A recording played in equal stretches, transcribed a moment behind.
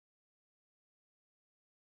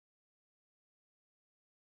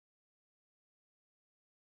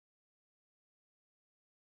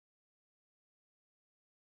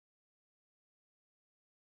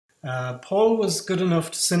Paul was good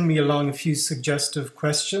enough to send me along a few suggestive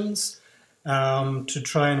questions to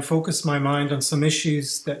try and focus my mind on some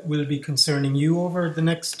issues that will be concerning you over the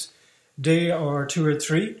next day or two or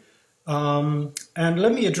three. And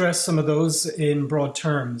let me address some of those in broad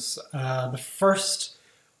terms. The first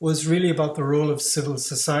was really about the role of civil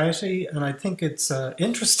society, and I think it's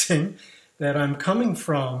interesting that I'm coming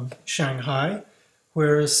from Shanghai,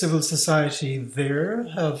 where civil society there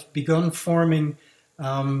have begun forming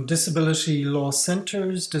disability law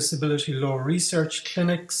centers, disability law research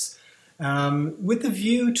clinics, with the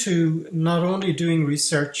view to not only doing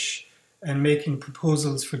research and making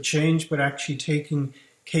proposals for change, but actually taking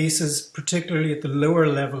cases, particularly at the lower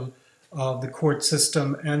level of the court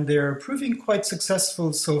system, and they're proving quite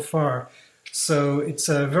successful so far. So it's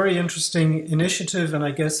a very interesting initiative, and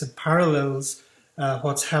I guess it parallels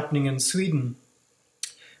what's happening in Sweden.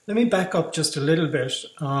 Let me back up just a little bit,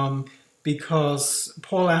 because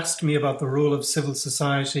Paul asked me about the role of civil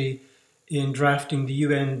society in drafting the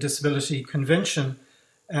UN Disability Convention,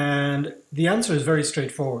 and the answer is very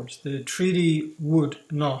straightforward. The treaty would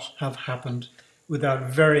not have happened without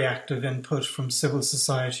very active input from civil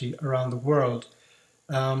society around the world.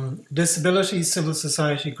 Disability civil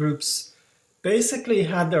society groups basically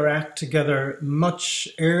had their act together much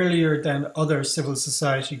earlier than other civil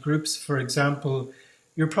society groups. For example,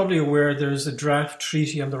 you're probably aware there's a draft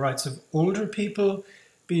treaty on the rights of older people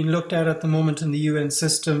being looked at the moment in the UN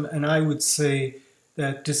system, and I would say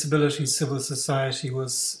that disability civil society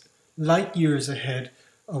was light years ahead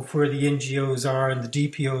of where the NGOs are and the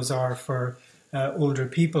DPOs are for older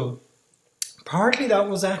people. Partly that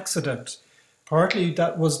was accident. Partly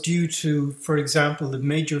that was due to, for example, the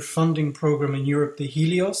major funding program in Europe, the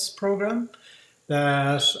Helios program,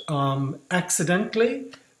 that accidentally,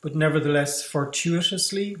 but nevertheless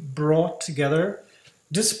fortuitously, brought together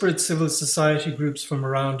disparate civil society groups from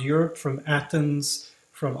around Europe, from Athens,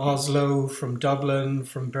 from Oslo, from Dublin,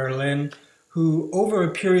 from Berlin, who over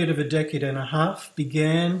a period of a decade and a half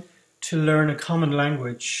began to learn a common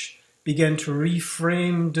language, began to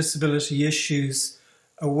reframe disability issues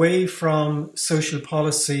away from social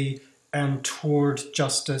policy and toward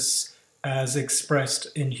justice as expressed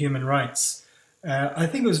in human rights. I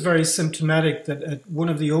think it was very symptomatic that at one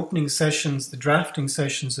of the opening sessions, the drafting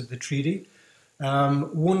sessions of the treaty,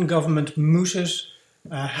 one government mooted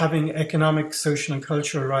having economic, social and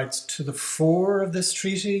cultural rights to the fore of this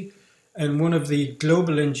treaty, and one of the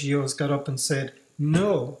global NGOs got up and said,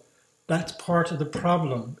 no, that's part of the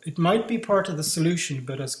problem. It might be part of the solution,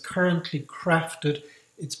 but as currently crafted,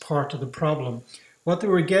 it's part of the problem. What they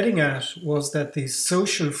were getting at was that the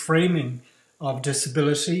social framing of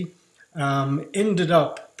disability ended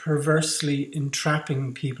up perversely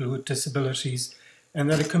entrapping people with disabilities, and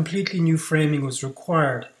that a completely new framing was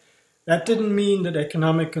required. That didn't mean that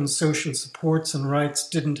economic and social supports and rights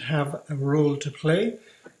didn't have a role to play,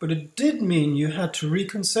 but it did mean you had to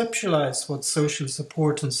reconceptualize what social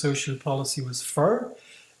support and social policy was for,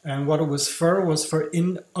 and what it was for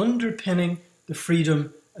in underpinning the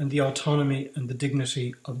freedom and the autonomy and the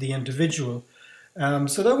dignity of the individual.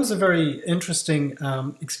 So that was a very interesting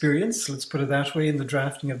experience, let's put it that way, in the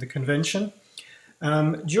drafting of the convention.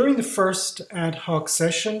 During the first ad hoc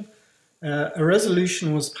session, a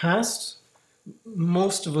resolution was passed.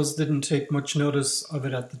 Most of us didn't take much notice of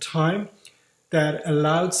it at the time, that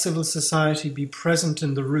allowed civil society be present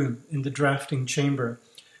in the room, in the drafting chamber,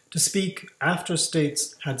 to speak after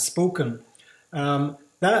states had spoken.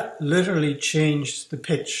 That literally changed the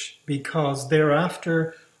pitch, because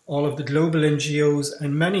thereafter all of the global NGOs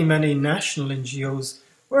and many, many national NGOs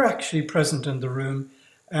were actually present in the room.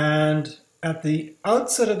 And at the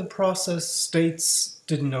outset of the process, states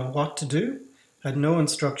didn't know what to do, had no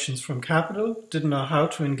instructions from capital, didn't know how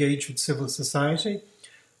to engage with civil society.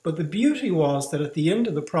 But the beauty was that at the end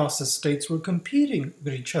of the process, states were competing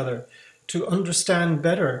with each other to understand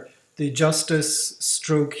better the justice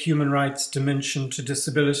stroke human rights dimension to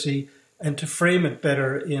disability and to frame it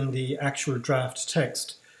better in the actual draft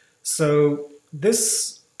text. So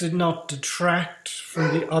this did not detract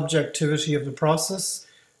from the objectivity of the process,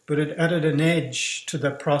 but it added an edge to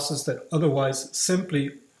that process that otherwise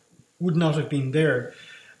simply would not have been there.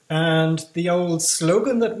 And the old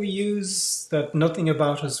slogan that we use, that nothing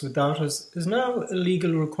about us without us, is now a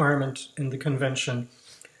legal requirement in the convention,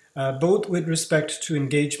 both with respect to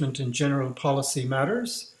engagement in general policy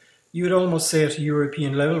matters. You would almost say at a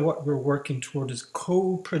European level, what we're working toward is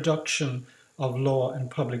co-production of law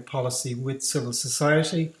and public policy with civil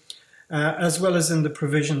society, as well as in the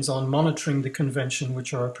provisions on monitoring the convention,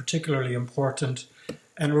 which are particularly important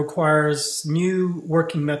and requires new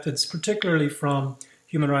working methods, particularly from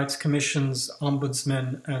human rights commissions,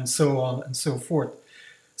 ombudsmen, and so on and so forth.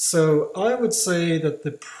 So I would say that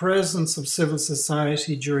the presence of civil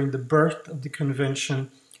society during the birth of the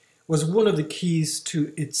convention was one of the keys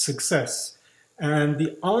to its success. And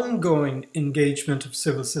the ongoing engagement of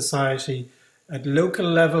civil society at local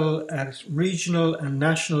level, at regional and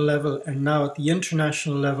national level, and now at the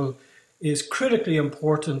international level is critically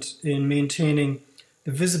important in maintaining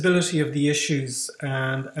the visibility of the issues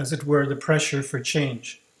and, as it were, the pressure for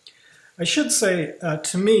change. I should say,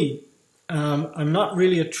 to me, I'm not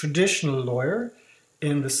really a traditional lawyer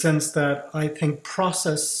in the sense that I think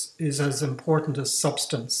process is as important as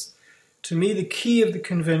substance. To me, the key of the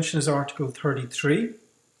convention is Article 33,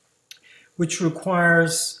 which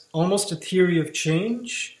requires almost a theory of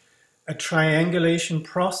change, a triangulation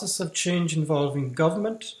process of change involving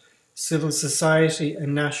government, civil society,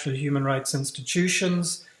 and national human rights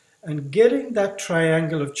institutions. And getting that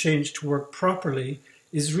triangle of change to work properly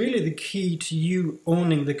is really the key to you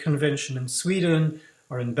owning the convention in Sweden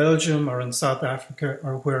or in Belgium or in South Africa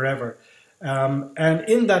or wherever. And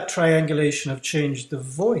in that triangulation of change, the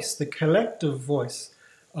voice, the collective voice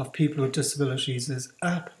of people with disabilities is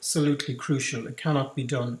absolutely crucial. It cannot be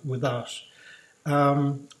done without.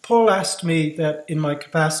 Paul asked me that in my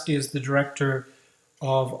capacity as the director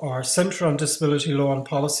of our Centre on Disability Law and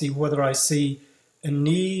Policy, whether I see a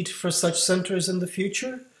need for such centres in the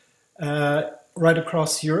future right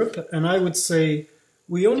across Europe. And I would say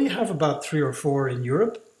we only have about 3 or 4 in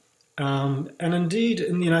Europe. And indeed,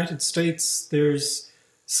 in the United States, there's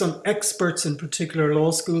some experts in particular law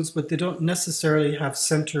schools, but they don't necessarily have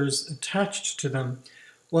centres attached to them.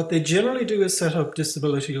 What they generally do is set up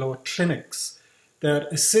disability law clinics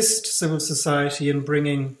that assist civil society in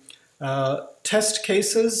bringing test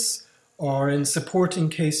cases or in supporting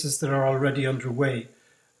cases that are already underway.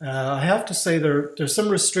 I have to say there's some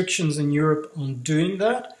restrictions in Europe on doing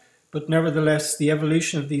that, but nevertheless, the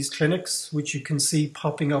evolution of these clinics, which you can see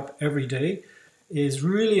popping up every day, is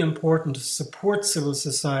really important to support civil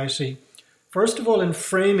society, first of all, in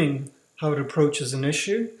framing how it approaches an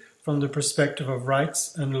issue from the perspective of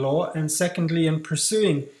rights and law, and secondly, in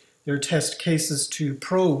pursuing their test cases to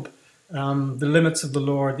probe the limits of the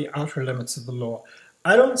law or the outer limits of the law.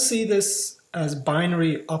 I don't see this as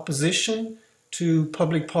binary opposition to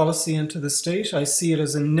public policy and to the state. I see it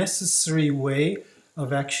as a necessary way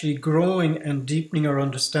of actually growing and deepening our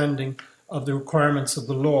understanding of the requirements of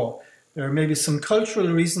the law. There may be some cultural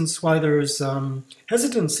reasons why there's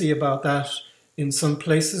hesitancy about that in some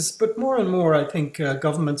places, but more and more I think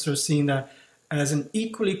governments are seeing that as an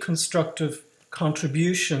equally constructive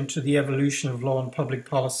contribution to the evolution of law and public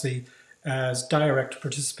policy as direct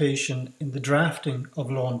participation in the drafting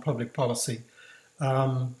of law and public policy.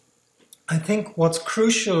 I think what's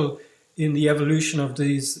crucial in the evolution of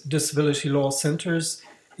these disability law centres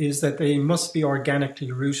is that they must be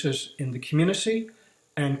organically rooted in the community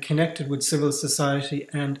and connected with civil society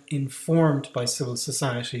and informed by civil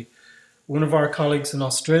society. One of our colleagues in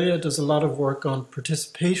Australia does a lot of work on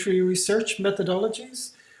participatory research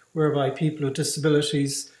methodologies, whereby people with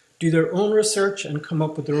disabilities do their own research and come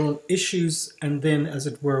up with their own issues and then, as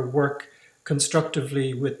it were, work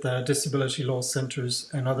constructively with disability law centres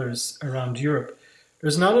and others around Europe.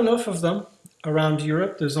 There's not enough of them around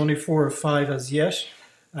Europe. There's only 4 or 5 as yet.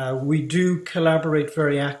 We do collaborate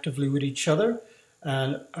very actively with each other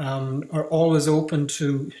and are always open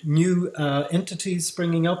to new entities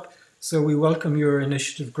springing up. So we welcome your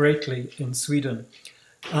initiative greatly in Sweden.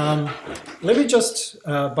 Let me just,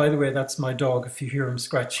 by the way, that's my dog if you hear him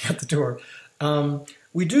scratching at the door.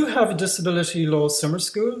 We do have a disability law summer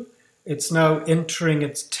school. It's now entering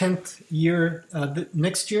its 10th year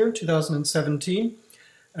next year, 2017.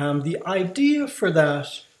 The idea for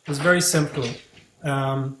that is very simple.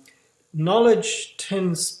 Knowledge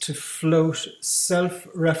tends to float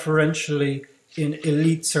self-referentially in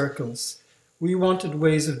elite circles. We wanted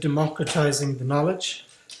ways of democratizing the knowledge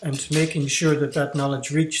and to making sure that that knowledge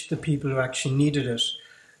reached the people who actually needed it.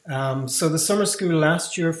 So the summer school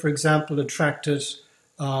last year, for example, attracted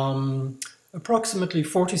approximately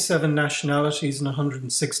 47 nationalities and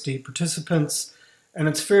 160 participants, and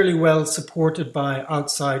it's fairly well supported by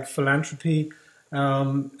outside philanthropy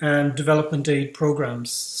and development aid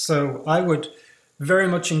programs. So I would very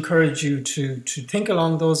much encourage you to think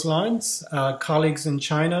along those lines. Colleagues in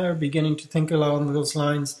China are beginning to think along those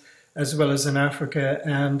lines, as well as in Africa.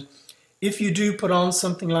 And if you do put on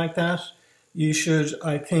something like that, you should,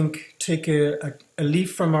 I think, take a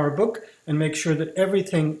leaf from our book and make sure that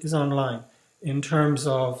everything is online in terms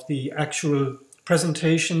of the actual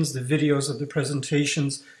presentations, the videos of the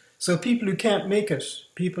presentations, So people who can't make it,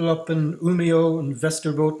 people up in Umeå and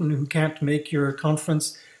Västerbotten who can't make your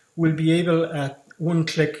conference, will be able at one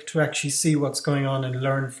click to actually see what's going on and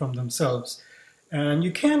learn from themselves. And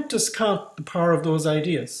you can't discount the power of those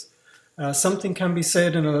ideas. Something can be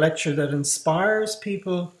said in a lecture that inspires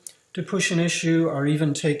people to push an issue or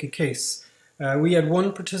even take a case. We had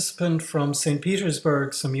one participant from St.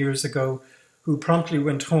 Petersburg some years ago who promptly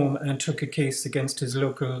went home and took a case against his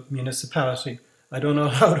local municipality. I don't know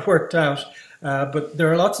how it worked out, but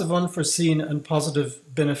there are lots of unforeseen and positive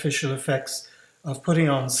beneficial effects of putting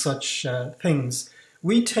on such things.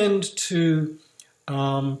 We tend to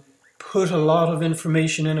put a lot of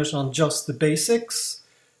information in it on just the basics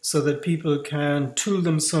so that people can tool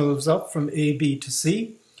themselves up from A, B to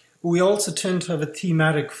C. We also tend to have a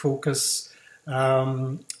thematic focus.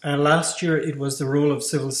 And last year it was the role of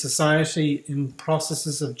civil society in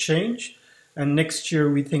processes of change. And next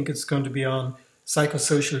year we think it's going to be on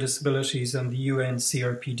psychosocial disabilities and the UN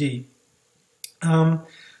CRPD.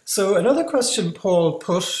 So another question Paul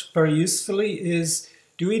put very usefully is,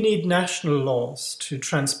 do we need national laws to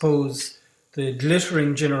transpose the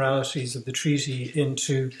glittering generalities of the treaty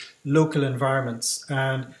into local environments?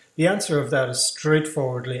 And the answer of that is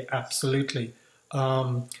straightforwardly, absolutely.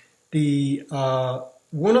 One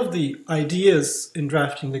of the ideas in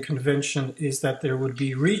drafting the convention is that there would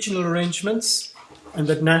be regional arrangements and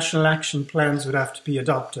that national action plans would have to be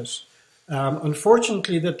adopted.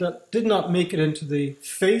 Unfortunately, that did not make it into the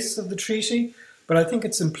face of the treaty, but I think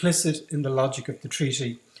it's implicit in the logic of the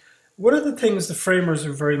treaty. One of the things the framers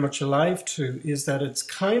are very much alive to is that it's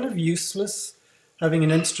kind of useless having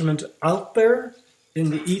an instrument out there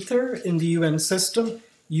in the ether, in the UN system.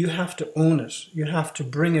 You have to own it. You have to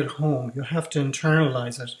bring it home. You have to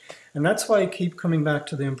internalize it. And that's why I keep coming back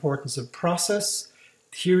to the importance of process,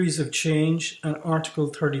 theories of change, and Article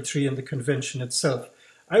 33 in the Convention itself.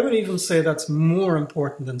 I would even say that's more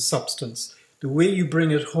important than substance. The way you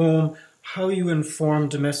bring it home, how you inform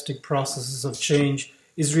domestic processes of change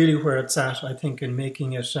is really where it's at, I think, in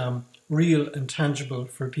making it real and tangible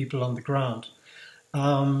for people on the ground.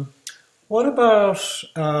 What about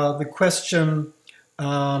the question,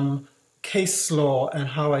 case law and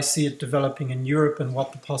how I see it developing in Europe and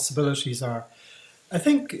what the possibilities are? I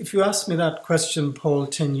think if you asked me that question, Paul,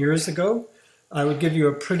 10 years ago, I would give you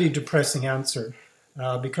a pretty depressing answer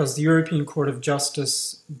because the European Court of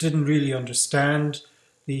Justice didn't really understand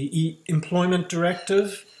the employment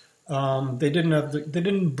directive. They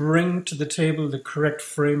didn't bring to the table the correct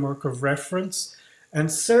framework of reference, and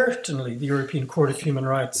certainly the European Court of Human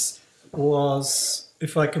Rights was,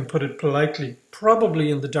 if I can put it politely, probably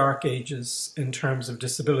in the dark ages in terms of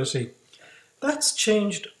disability. That's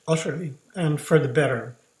changed utterly and for the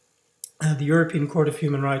better. The European Court of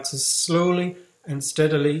Human Rights is slowly and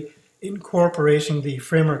steadily incorporating the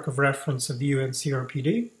framework of reference of the UN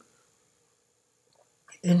CRPD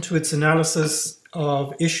into its analysis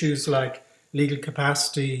of issues like legal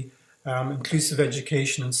capacity, inclusive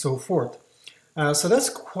education, and so forth. So that's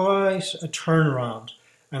quite a turnaround.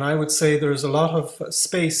 And I would say there's a lot of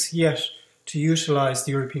space yet to utilize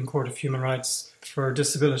the European Court of Human Rights for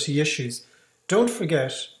disability issues. Don't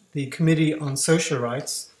forget the Committee on Social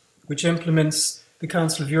Rights, which implements the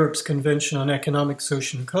Council of Europe's Convention on Economic,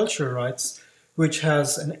 Social and Cultural Rights, which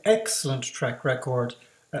has an excellent track record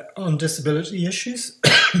on disability issues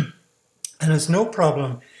and has no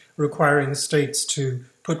problem requiring states to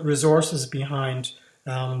put resources behind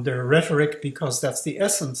their rhetoric, because that's the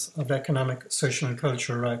essence of economic, social and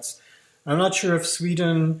cultural rights. I'm not sure if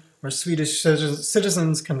Sweden or Swedish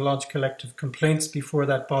citizens can lodge collective complaints before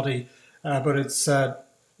that body, but it's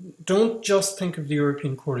don't just think of the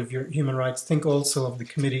European Court of Human Rights, think also of the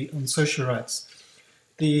Committee on Social Rights.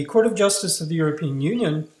 The Court of Justice of the European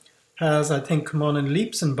Union has, I think, come on in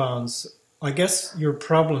leaps and bounds. I guess your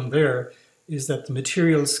problem there is that the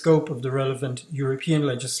material scope of the relevant European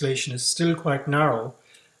legislation is still quite narrow.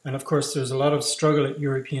 And of course, there's a lot of struggle at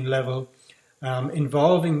European level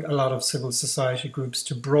involving a lot of civil society groups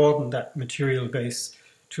to broaden that material base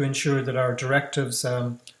to ensure that our directives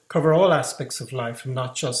cover all aspects of life and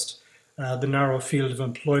not just the narrow field of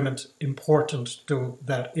employment, important though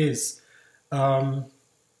that is.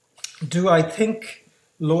 Do I think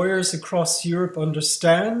lawyers across Europe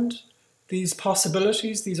understand these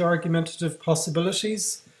possibilities, these argumentative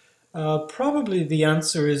possibilities? Probably the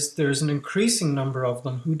answer is there's an increasing number of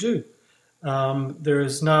them who do. There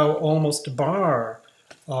is now almost a bar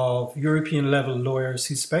of European level lawyers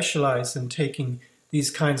who specialize in taking these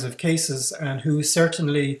kinds of cases and who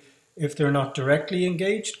certainly, if they're not directly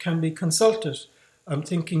engaged, can be consulted. I'm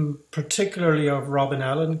thinking particularly of Robin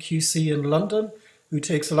Allen, QC in London, who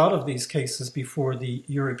takes a lot of these cases before the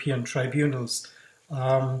European tribunals.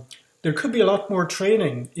 There could be a lot more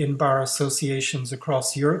training in bar associations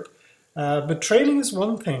across Europe, but training is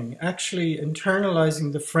one thing. Actually,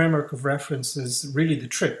 internalizing the framework of reference is really the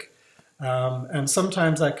trick. And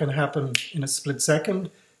sometimes that can happen in a split second.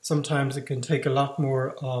 Sometimes it can take a lot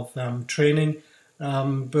more of training.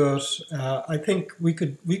 But I think we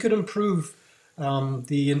could improve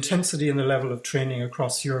the intensity and the level of training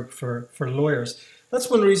across Europe for lawyers. That's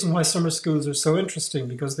one reason why summer schools are so interesting,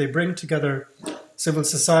 because they bring together civil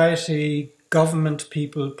society, government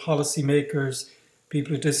people, policymakers,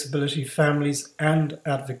 people with disability, families, and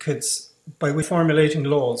advocates by formulating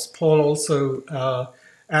laws. Paul also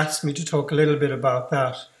asked me to talk a little bit about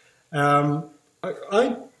that.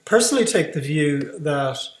 I personally take the view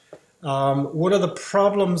that one of the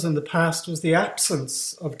problems in the past was the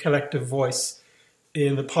absence of collective voice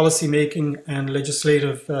in the policy-making and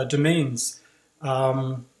legislative domains.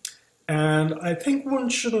 And I think one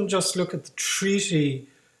shouldn't just look at the treaty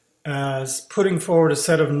as putting forward a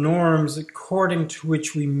set of norms according to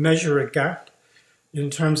which we measure a gap in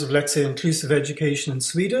terms of, let's say, inclusive education in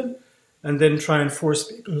Sweden, and then try and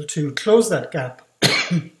force people to close that gap.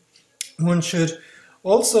 One should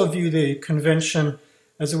also view the convention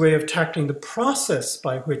as a way of tackling the process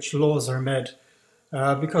by which laws are made.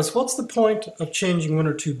 Because what's the point of changing one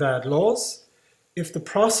or two bad laws if the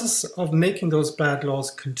process of making those bad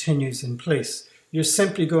laws continues in place? You're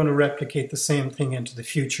simply going to replicate the same thing into the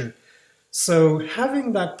future. So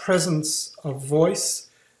having that presence of voice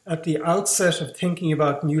at the outset of thinking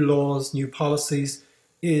about new laws, new policies,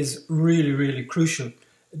 is really, really crucial.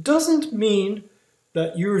 It doesn't mean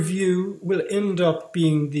that your view will end up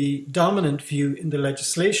being the dominant view in the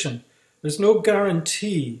legislation. There's no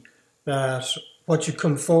guarantee that what you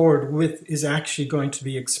come forward with is actually going to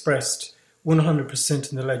be expressed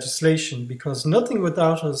 100% in the legislation, because nothing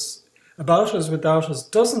about us without us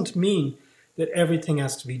doesn't mean that everything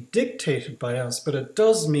has to be dictated by us, but it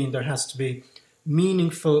does mean there has to be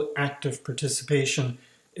meaningful, active participation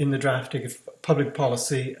in the drafting of public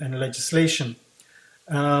policy and legislation.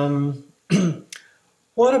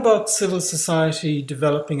 What about civil society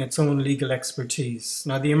developing its own legal expertise?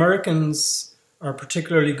 Now, the Americans are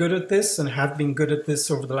particularly good at this and have been good at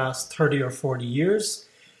this over the last 30 or 40 years.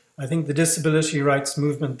 I think the disability rights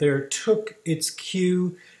movement there took its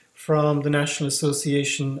cue from the National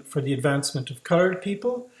Association for the Advancement of Coloured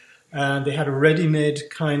People, and they had a ready-made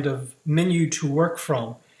kind of menu to work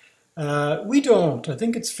from. We don't. I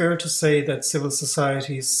think it's fair to say that civil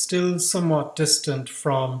society is still somewhat distant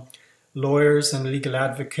from lawyers and legal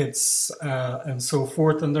advocates and so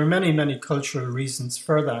forth, and there are many, many cultural reasons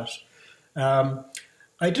for that.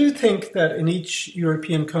 I do think that in each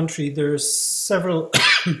European country there's several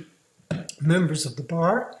members of the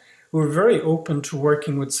bar who are very open to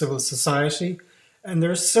working with civil society, and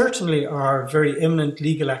there certainly are very eminent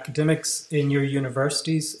legal academics in your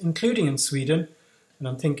universities, including in Sweden, and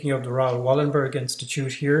I'm thinking of the Raoul Wallenberg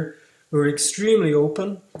Institute here, who are extremely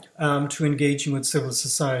open to engaging with civil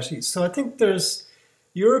society. So I think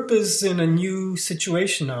Europe is in a new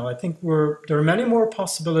situation now. I think there are many more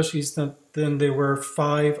possibilities than there were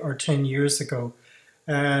 5 or 10 years ago.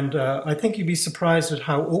 And I think you'd be surprised at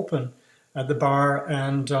how open the bar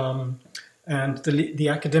and the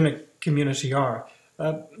academic community are.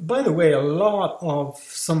 By the way, a lot of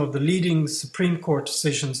some of the leading Supreme Court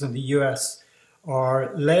decisions in the US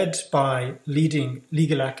are led by leading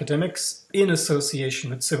legal academics in association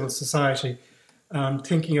with civil society.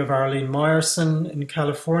 Thinking of Arlene Meyerson in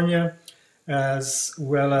California, as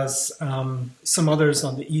well as some others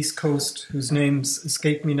on the East Coast whose names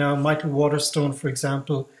escape me now. Michael Waterstone, for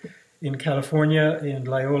example, in California, in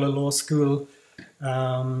Loyola Law School,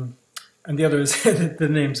 and the others, the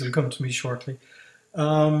names will come to me shortly.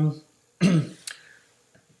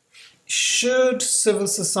 Should civil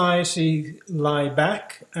society lie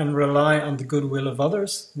back and rely on the goodwill of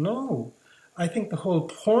others? No. I think the whole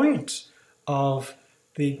point of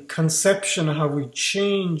the conception of how we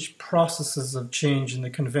change processes of change in the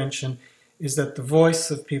convention is that the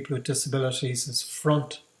voice of people with disabilities is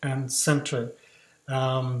front and center.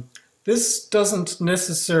 This doesn't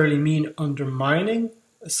necessarily mean undermining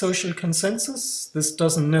a social consensus. This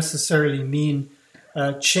doesn't necessarily mean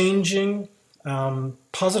changing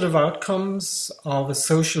positive outcomes of a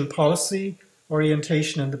social policy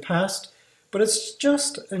orientation in the past, but it's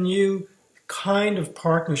just a new kind of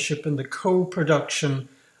partnership in the co-production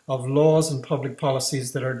of laws and public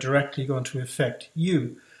policies that are directly going to affect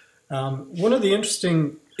you. One of the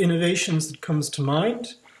interesting innovations that comes to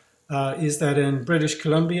mind is that in British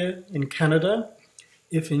Columbia, in Canada,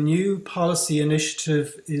 if a new policy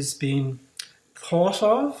initiative is being thought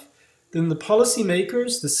of, then the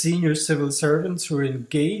policymakers, the senior civil servants who are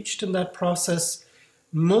engaged in that process,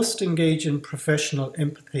 must engage in professional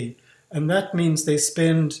empathy. And that means they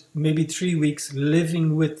spend maybe 3 weeks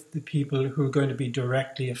living with the people who are going to be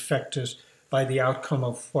directly affected by the outcome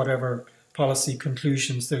of whatever policy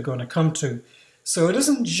conclusions they're going to come to. So it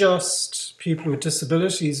isn't just people with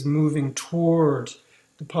disabilities moving toward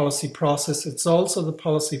the policy process, it's also the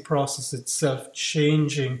policy process itself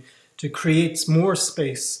changing to create more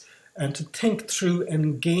space and to think through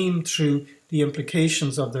and game through the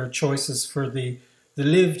implications of their choices for the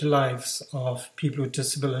lived lives of people with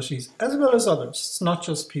disabilities, as well as others. It's not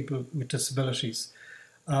just people with disabilities.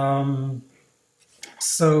 One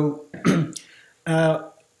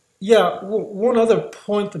other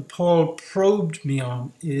point that Paul probed me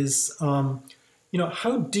on is,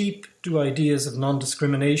 how deep do ideas of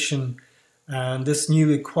non-discrimination and this new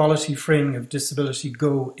equality framing of disability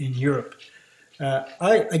go in Europe?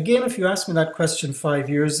 Again, if you asked me that question 5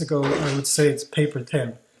 years ago, I would say it's paper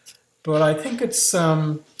thin. But I think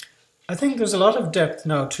I think there's a lot of depth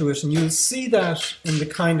now to it, and you'll see that in the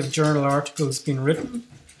kind of journal articles being written,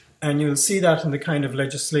 and you'll see that in the kind of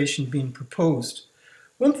legislation being proposed.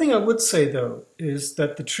 One thing I would say, though, is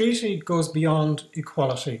that the treaty goes beyond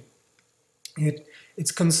equality.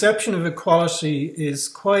 Its conception of equality is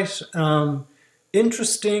quite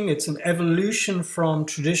interesting. It's an evolution from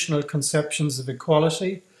traditional conceptions of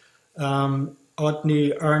equality.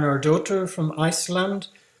 Oddný Arnardóttir from Iceland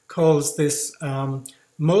calls this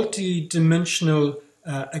multi-dimensional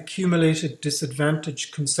accumulated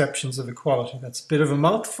disadvantage conceptions of equality. That's a bit of a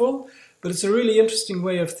mouthful, but it's a really interesting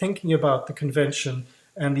way of thinking about the convention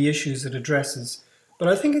and the issues it addresses. But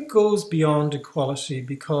I think it goes beyond equality,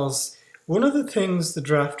 because one of the things the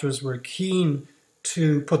drafters were keen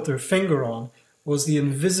to put their finger on was the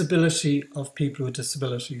invisibility of people with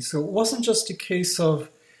disabilities. So it wasn't just a case of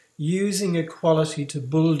using equality to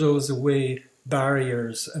bulldoze away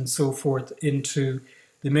barriers and so forth into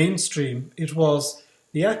the mainstream. It was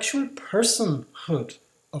the actual personhood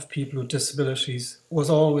of people with disabilities was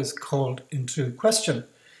always called into question.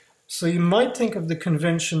 So you might think of the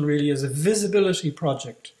convention really as a visibility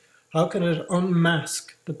project. How can it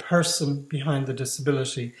unmask the person behind the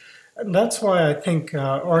disability? And that's why I think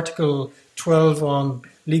Article 12 on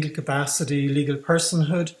legal capacity, legal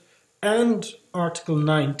personhood, and Article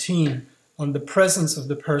 19 on the presence of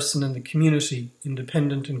the person in the community,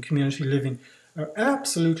 independent and community living, are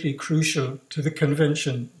absolutely crucial to the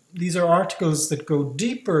convention. These are articles that go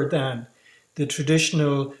deeper than the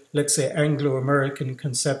traditional, let's say, Anglo-American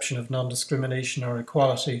conception of non-discrimination or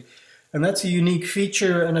equality. And that's a unique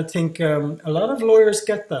feature, and I think a lot of lawyers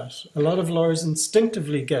get that. A lot of lawyers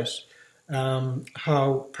instinctively get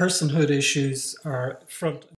how personhood issues are front